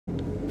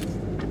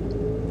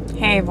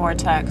Hey,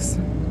 Vortex.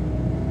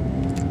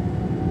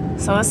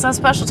 So it's that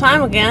special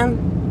time again.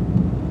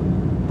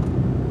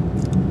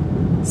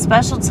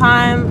 Special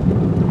time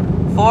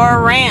for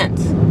a rant.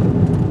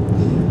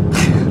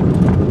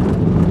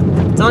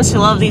 Don't you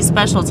love these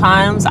special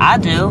times? I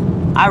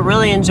do. I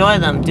really enjoy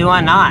them, do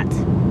I not?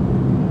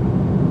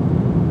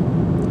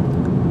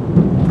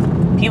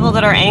 People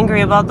that are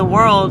angry about the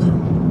world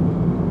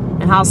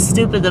and how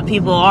stupid the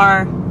people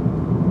are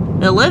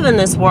that live in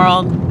this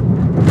world,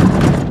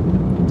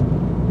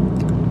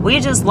 we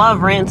just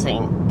love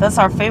ranting. That's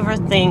our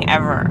favorite thing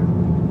ever.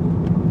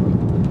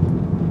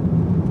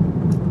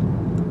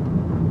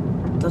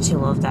 Don't you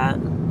love that?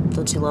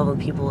 Don't you love when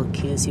people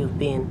accuse you of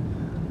being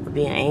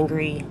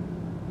angry?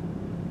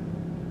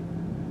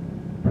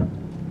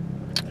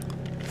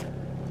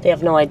 They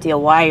have no idea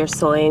why you're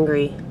so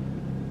angry.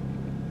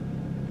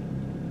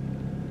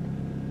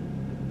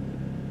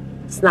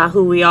 It's not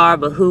who we are,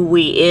 but who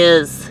we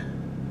is.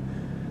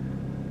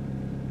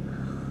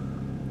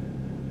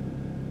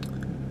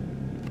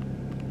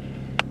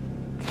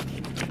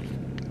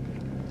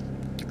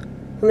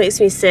 What makes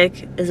me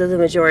sick is that the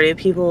majority of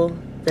people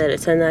that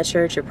attend that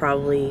church are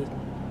probably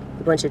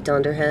a bunch of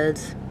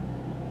dunderheads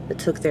that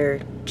took their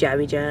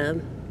jabby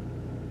jab.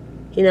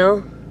 You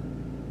know?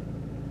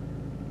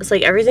 It's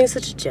like everything's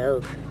such a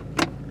joke.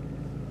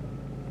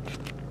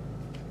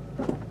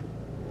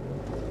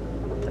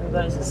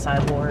 Everybody's a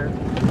cyborg.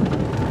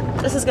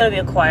 This is gonna be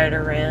a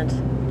quieter rant.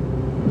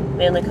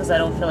 Mainly because I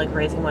don't feel like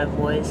raising my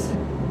voice.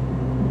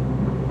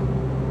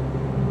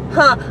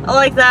 Huh, I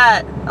like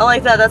that. I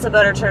like that. That's a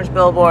better church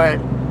billboard.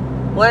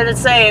 What did it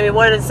say, Amy?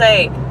 What did it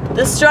say?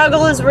 The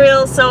struggle is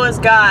real, so is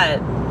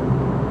God.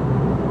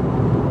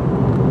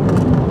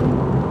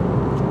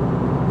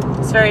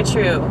 It's very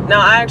true.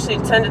 Now, I actually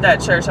attended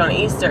that church on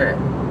Easter.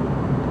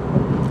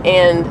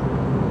 And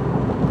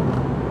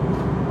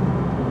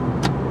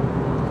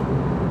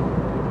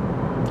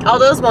all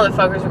those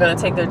motherfuckers were going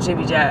to take their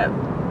jibby jab.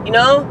 You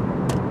know?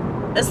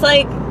 It's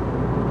like,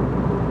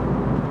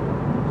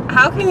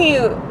 how can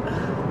you...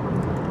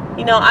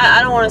 You know,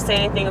 I don't want to say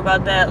anything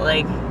about that.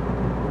 Like,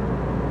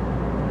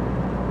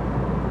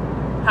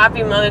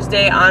 Happy Mother's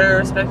Day, honor and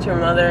respect your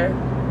mother.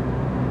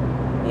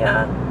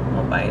 Yeah,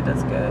 I'll bite.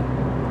 That's good.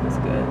 That's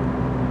good.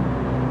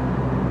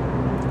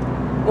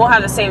 Won't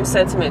have the same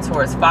sentiment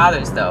towards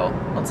fathers, though.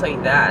 I'll tell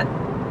you that.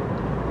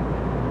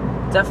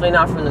 Definitely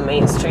not from the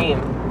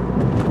mainstream,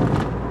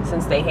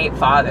 since they hate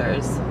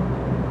fathers.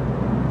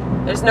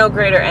 There's no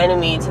greater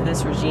enemy to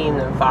this regime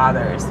than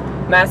fathers.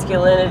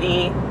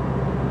 Masculinity.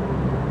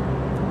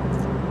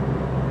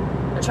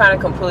 They're trying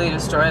to completely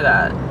destroy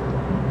that.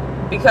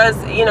 Because,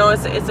 you know,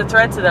 it's a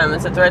threat to them.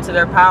 It's a threat to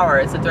their power.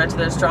 It's a threat to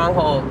their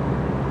stronghold.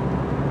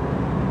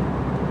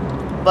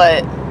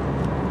 But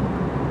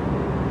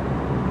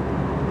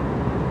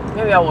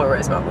maybe I will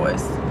raise my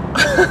voice.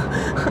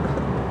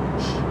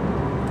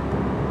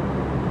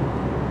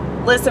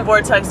 Listen,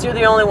 Vortex, you're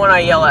the only one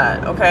I yell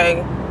at,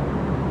 okay?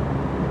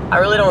 I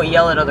really don't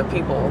yell at other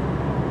people.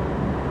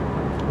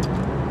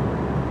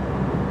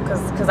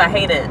 Because I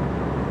hate it.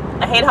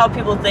 I hate how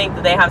people think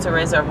that they have to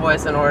raise their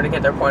voice in order to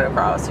get their point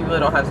across. You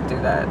really don't have to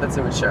do that. That's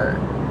immature.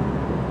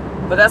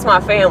 But that's my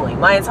family.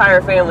 My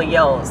entire family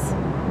yells.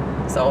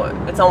 So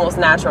it's almost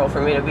natural for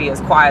me to be as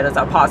quiet as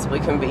I possibly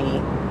can be.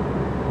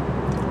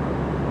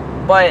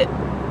 But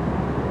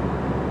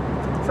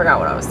I forgot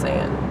what I was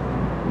saying.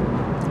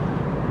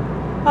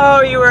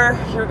 Oh, you were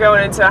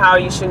going into how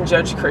you shouldn't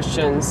judge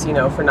Christians, you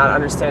know, for not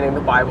understanding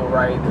the Bible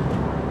right.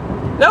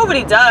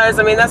 Nobody does.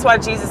 I mean, that's why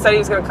Jesus said he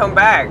was going to come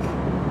back.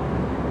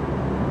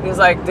 He was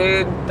like,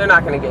 dude, they're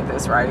not going to get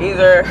this right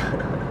either.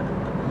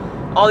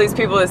 All these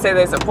people that say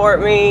they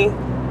support me,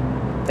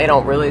 they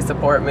don't really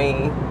support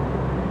me.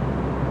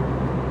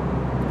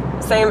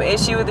 Same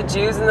issue with the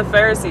Jews and the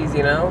Pharisees,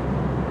 you know?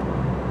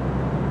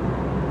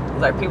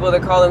 Like, people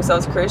that call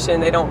themselves Christian,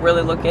 they don't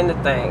really look into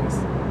things.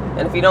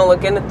 And if you don't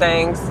look into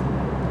things,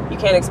 you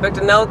can't expect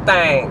to know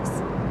things.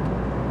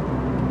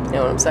 You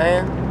know what I'm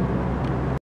saying?